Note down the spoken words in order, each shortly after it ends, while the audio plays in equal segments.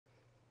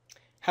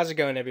How's it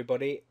going,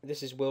 everybody?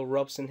 This is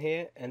Robson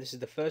here, and this is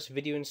the first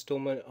video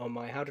installment on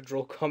my How to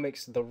Draw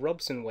Comics the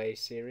Robson Way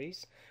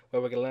series,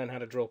 where we're going to learn how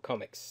to draw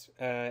comics.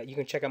 You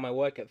can check out my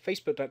work at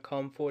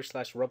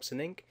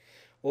facebook.com/RobsonInc,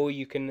 or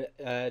you can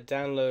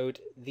download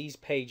these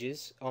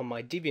pages on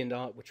my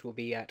DeviantArt, which will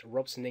be at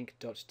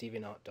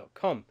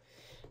robsoninc.deviantart.com.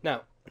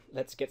 Now,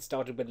 let's get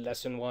started with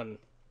lesson 1.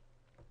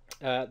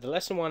 The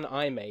lesson 1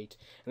 I made,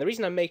 and the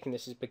reason I'm making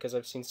this is because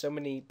I've seen so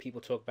many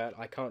people talk about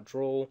I can't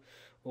draw,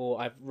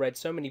 or I've read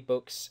so many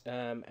books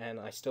and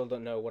I still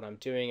don't know what I'm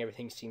doing.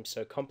 Everything seems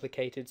so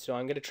complicated, so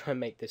I'm going to try and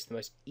make this the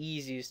most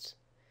easiest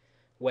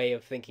way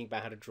of thinking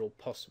about how to draw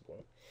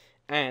possible.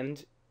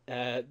 And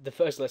the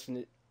first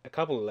lesson, a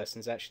couple of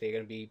lessons actually, are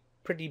going to be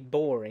pretty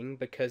boring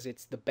because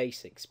it's the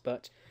basics,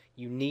 but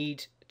you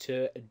need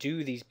to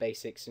do these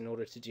basics in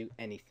order to do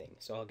anything,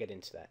 so I'll get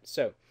into that.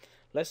 So,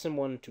 lesson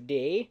 1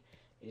 today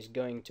is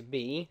going to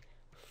be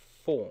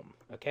form,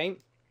 okay?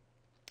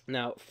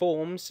 Now,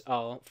 forms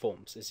are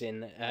forms, as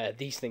in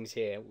these things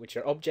here, which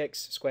are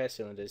objects, squares,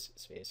 cylinders,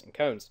 spheres, and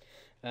cones.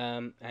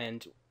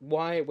 And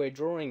why we're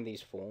drawing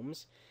these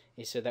forms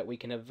is so that we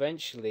can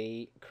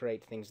eventually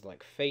create things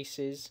like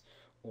faces,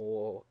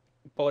 or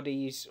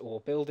bodies,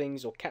 or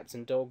buildings, or cats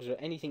and dogs, or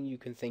anything you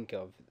can think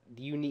of.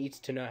 You need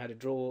to know how to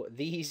draw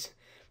these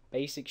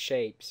basic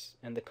shapes,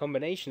 and the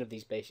combination of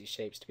these basic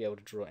shapes to be able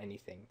to draw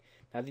anything.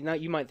 Now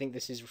you might think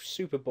this is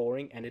super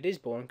boring, and it is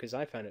boring because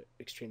I found it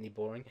extremely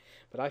boring,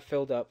 but I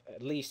filled up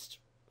at least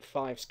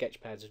 5 sketch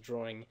pads of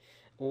drawing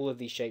all of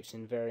these shapes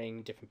in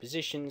varying different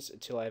positions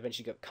until I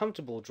eventually got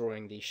comfortable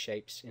drawing these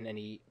shapes in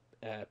any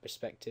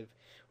perspective,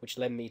 which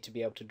led me to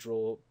be able to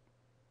draw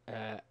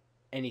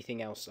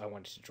anything else I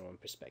wanted to draw in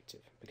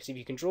perspective. Because if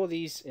you can draw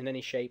these in any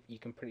shape, you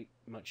can pretty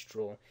much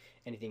draw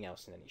anything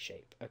else in any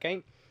shape.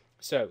 Okay,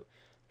 so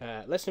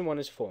lesson 1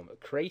 is form,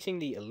 creating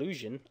the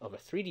illusion of a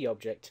 3D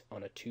object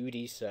on a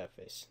 2D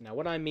surface. Now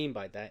what I mean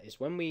by that is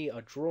when we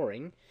are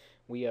drawing,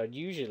 we are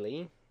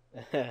usually,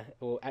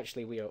 or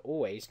actually we are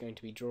always going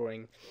to be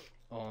drawing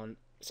on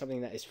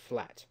something that is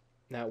flat.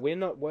 Now we're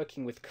not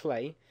working with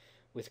clay.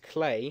 With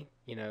clay,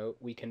 you know,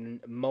 we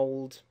can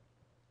mold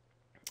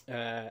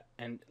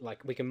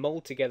we can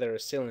mold together a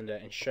cylinder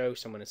and show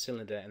someone a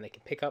cylinder, and they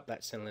can pick up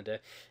that cylinder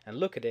and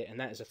look at it, and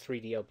that is a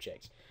 3D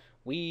object.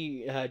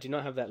 We do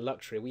not have that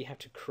luxury. We have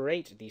to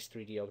create these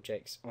 3D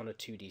objects on a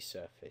 2D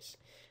surface.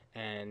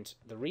 And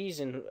the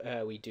reason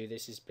we do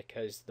this is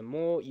because the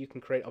more you can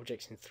create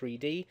objects in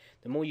 3D,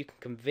 the more you can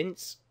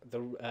convince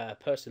the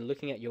person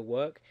looking at your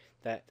work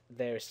that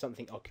there is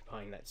something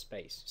occupying that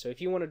space. So if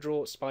you want to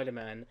draw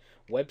Spider-Man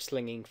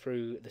web-slinging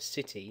through the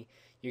city,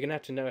 you're going to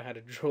have to know how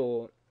to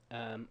draw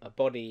a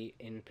body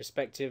in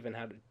perspective, and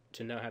how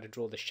to know how to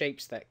draw the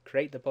shapes that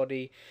create the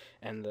body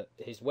and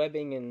his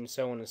webbing and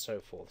so on and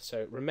so forth.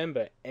 So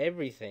remember,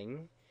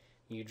 everything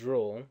you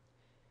draw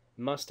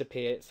must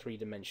appear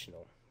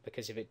three-dimensional,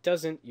 because if it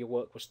doesn't, your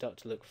work will start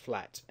to look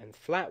flat, and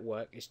flat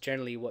work is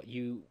generally what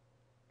you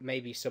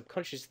maybe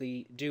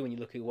subconsciously do when you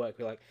look at your work.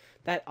 You're like,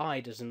 that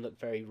eye doesn't look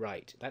very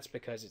right. That's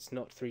because it's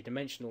not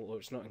three-dimensional, or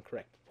it's not in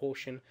correct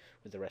proportion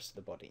with the rest of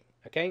the body.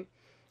 Okay?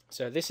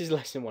 So this is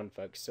lesson 1,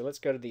 folks. So let's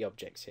go to the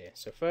objects here.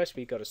 So first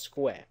we've got a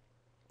square.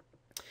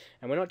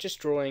 And we're not just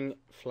drawing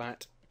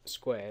flat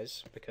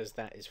squares because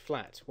that is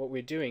flat. What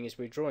we're doing is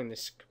we're drawing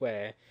this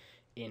square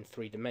in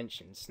 3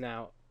 dimensions.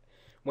 Now,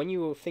 when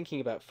you are thinking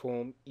about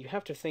form, you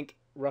have to think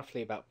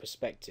roughly about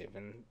perspective,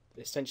 and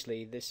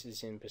essentially this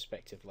is in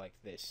perspective like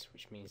this,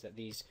 which means that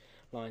these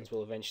lines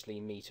will eventually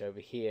meet over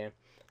here,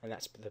 and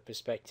that's the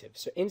perspective.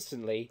 So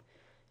instantly,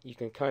 you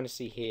can kind of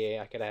see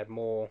here, I could add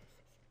more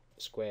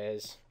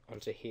squares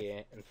onto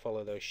here and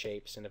follow those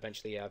shapes, and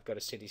eventually I've got a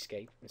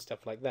cityscape and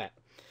stuff like that.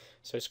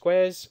 So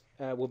squares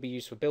will be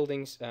used for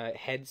buildings,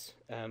 heads,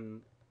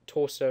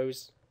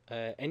 torsos,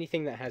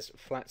 anything that has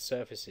flat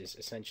surfaces,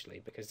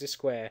 essentially, because this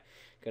square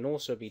can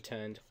also be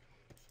turned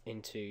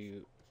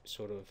into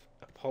sort of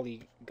a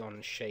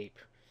polygon shape.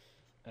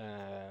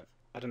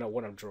 I don't know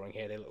what I'm drawing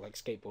here, they look like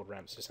skateboard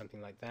ramps or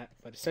something like that,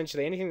 but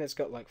essentially anything that's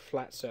got like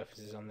flat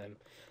surfaces on them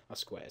are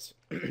squares.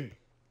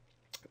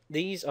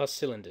 These are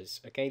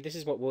cylinders, okay? This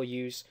is what we'll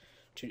use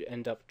to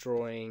end up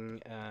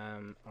drawing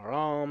our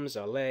arms,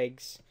 our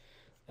legs,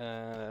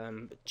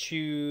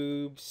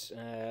 tubes,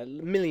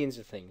 millions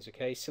of things,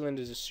 okay?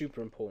 Cylinders are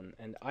super important,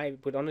 and I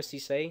would honestly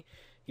say,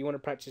 if you want to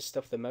practice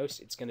stuff the most,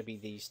 it's going to be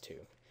these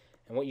two.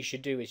 And what you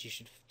should do is you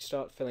should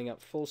start filling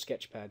up full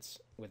sketch pads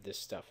with this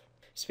stuff.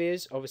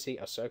 Spheres, obviously,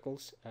 are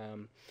circles,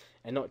 and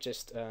not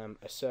just a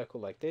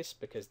circle like this,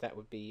 because that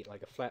would be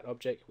like a flat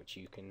object, which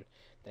you can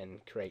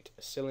then create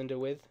a cylinder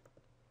with.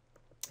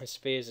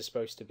 Spheres are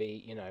supposed to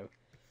be, you know,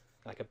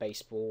 like a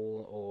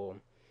baseball, or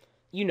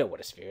you know what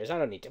a sphere is. I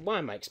don't need to. Why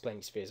am I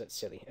explaining spheres? That's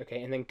silly.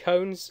 Okay, and then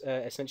cones,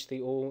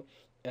 essentially all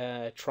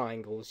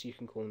triangles, you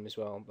can call them as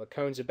well. But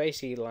cones are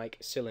basically like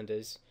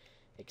cylinders,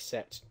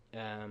 except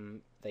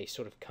they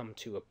sort of come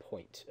to a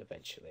point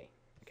eventually.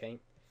 Okay,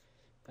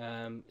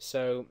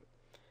 so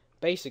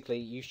basically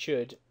you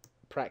should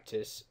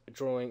practice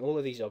drawing all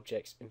of these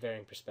objects in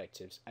varying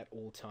perspectives at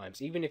all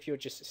times. Even if you're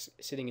just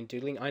sitting and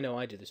doodling, I know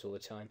I do this all the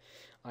time.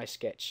 I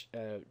sketch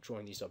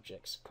drawing these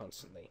objects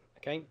constantly.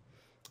 Okay,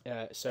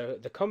 so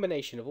the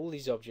combination of all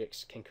these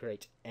objects can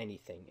create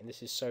anything, and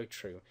this is so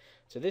true.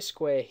 So this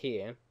square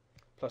here,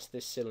 plus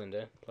this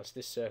cylinder, plus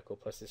this circle,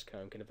 plus this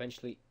cone can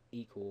eventually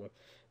equal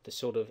the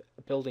sort of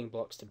building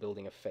blocks to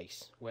building a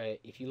face. Where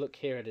if you look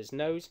here at his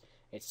nose,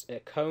 it's a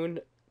cone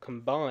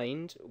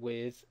combined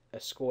with a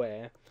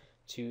square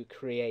to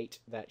create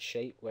that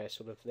shape where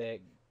sort of they're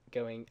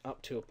going up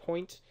to a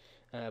point,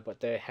 but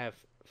they have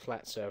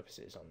flat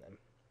surfaces on them.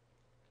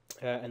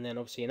 And then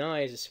obviously an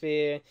eye is a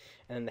sphere,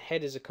 and then the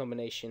head is a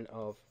combination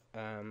of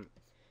a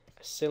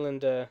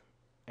cylinder,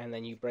 and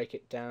then you break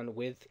it down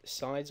with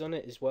sides on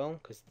it as well,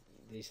 because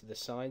these are the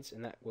sides,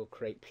 and that will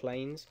create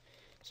planes.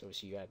 So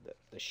obviously you add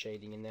the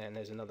shading in there, and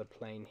there's another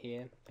plane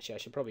here. Actually, I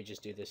should probably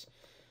just do this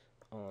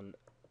on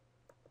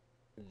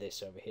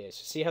this over here.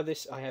 So see how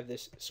this, I have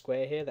this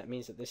square here, that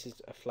means that this is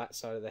a flat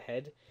side of the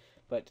head,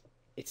 but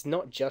it's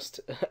not just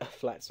a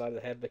flat side of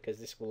the head, because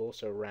this will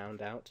also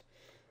round out,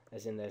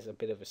 as in there's a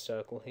bit of a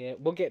circle here.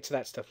 We'll get to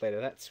that stuff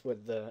later. That's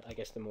with the, I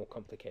guess, the more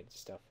complicated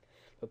stuff.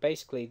 But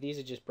basically these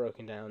are just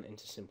broken down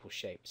into simple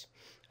shapes,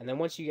 and then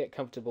once you get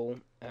comfortable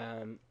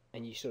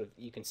and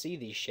you can see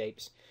these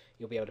shapes,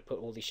 you'll be able to put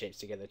all these shapes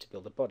together to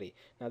build a body.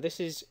 Now this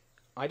is,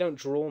 I don't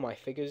draw my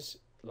figures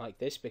like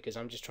this because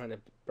I'm just trying to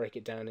break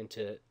it down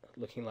into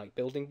looking like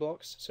building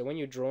blocks. So when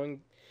you're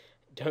drawing,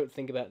 don't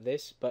think about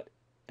this, but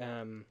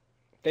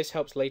this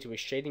helps later with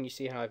shading. You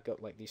see how I've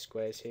got like these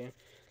squares here?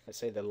 Let's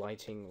say the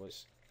lighting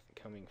was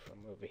coming from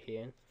over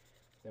here,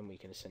 then we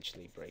can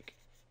essentially break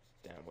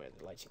down where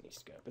the lighting needs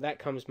to go. But that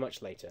comes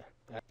much later.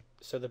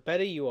 So the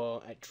better you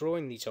are at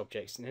drawing these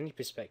objects in any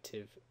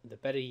perspective, the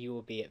better you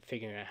will be at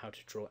figuring out how to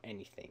draw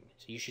anything.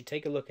 So you should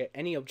take a look at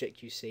any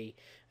object you see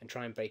and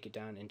try and break it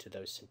down into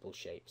those simple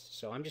shapes.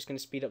 So I'm just going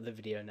to speed up the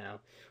video now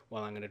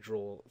while I'm going to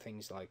draw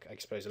things like, I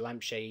suppose, a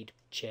lampshade,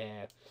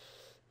 chair,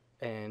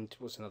 and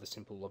what's another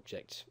simple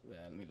object?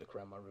 Let me look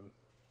around my room.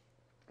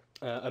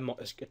 A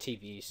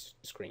TV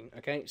screen.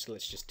 Okay, so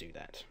let's just do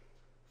that.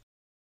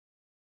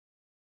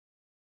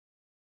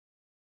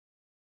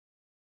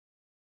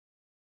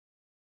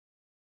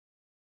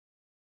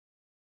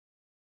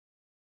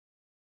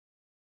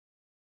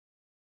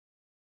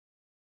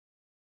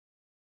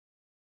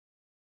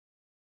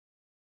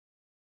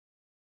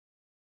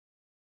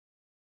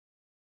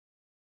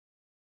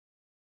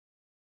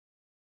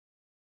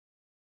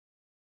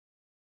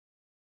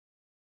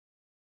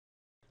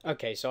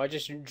 Okay, so I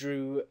just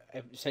drew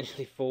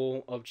essentially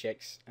 4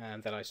 objects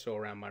that I saw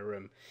around my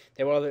room.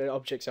 There were other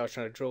objects I was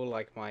trying to draw,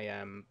 like my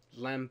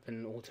lamp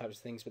and all types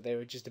of things, but they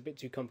were just a bit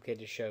too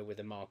complicated to show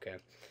with a marker.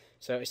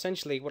 So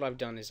essentially what I've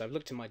done is I've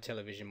looked at my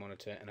television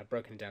monitor and I've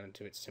broken it down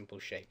into its simple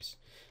shapes.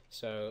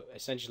 So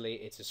essentially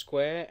it's a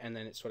square, and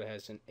then it sort of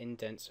has an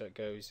indent, so it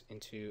goes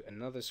into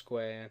another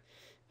square,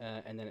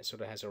 and then it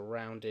sort of has a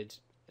rounded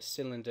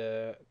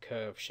cylinder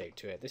curve shape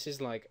to it. This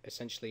is like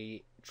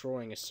essentially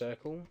drawing a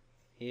circle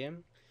here.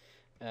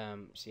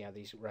 See how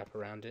these wrap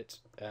around it,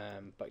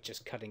 but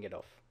just cutting it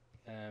off.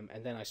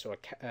 And then I saw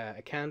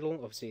a candle.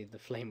 Obviously the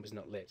flame was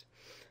not lit.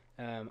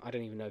 I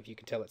don't even know if you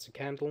can tell it's a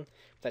candle.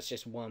 That's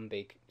just one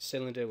big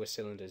cylinder with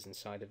cylinders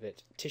inside of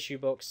it. Tissue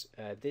box.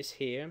 This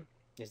here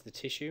is the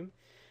tissue.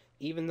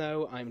 Even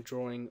though I'm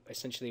drawing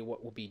essentially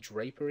what will be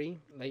drapery,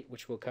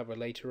 which we'll cover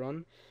later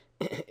on,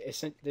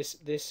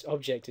 this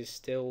object is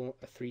still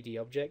a 3D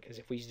object, because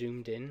if we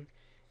zoomed in,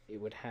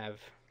 it would have,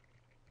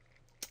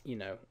 you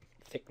know,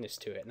 thickness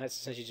to it, and that's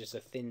essentially just a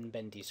thin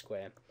bendy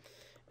square.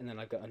 And then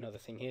I've got another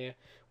thing here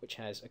which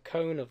has a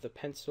cone of the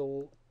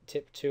pencil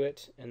tip to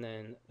it, and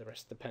then the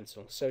rest of the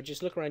pencil. So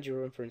just look around your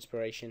room for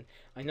inspiration.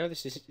 I know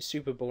this is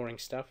super boring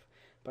stuff,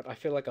 but I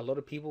feel like a lot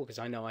of people, because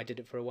I know I did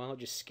it for a while,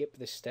 just skip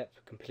this step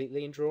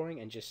completely in drawing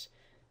and just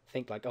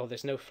think like, oh,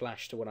 there's no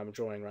flash to what I'm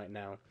drawing right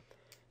now.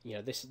 You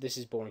know, this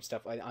is boring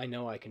stuff. I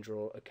know I can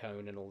draw a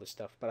cone and all this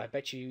stuff, but I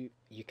bet you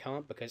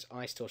can't, because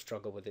I still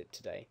struggle with it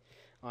today.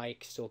 I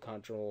still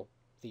can't draw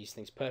these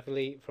things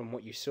perfectly. From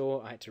what you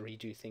saw, I had to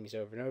redo things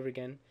over and over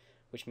again,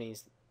 which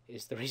means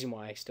is the reason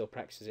why I still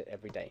practice it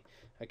every day.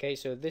 Okay,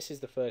 so this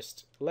is the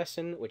first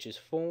lesson, which is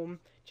form.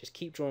 Just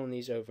keep drawing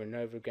these over and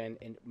over again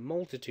in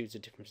multitudes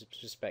of different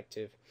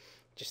perspectives.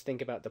 Just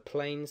think about the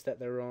planes that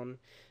they're on,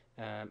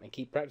 and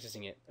keep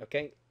practicing it.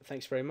 Okay,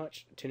 thanks very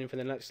much. Tune in for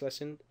the next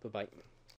lesson. Bye bye.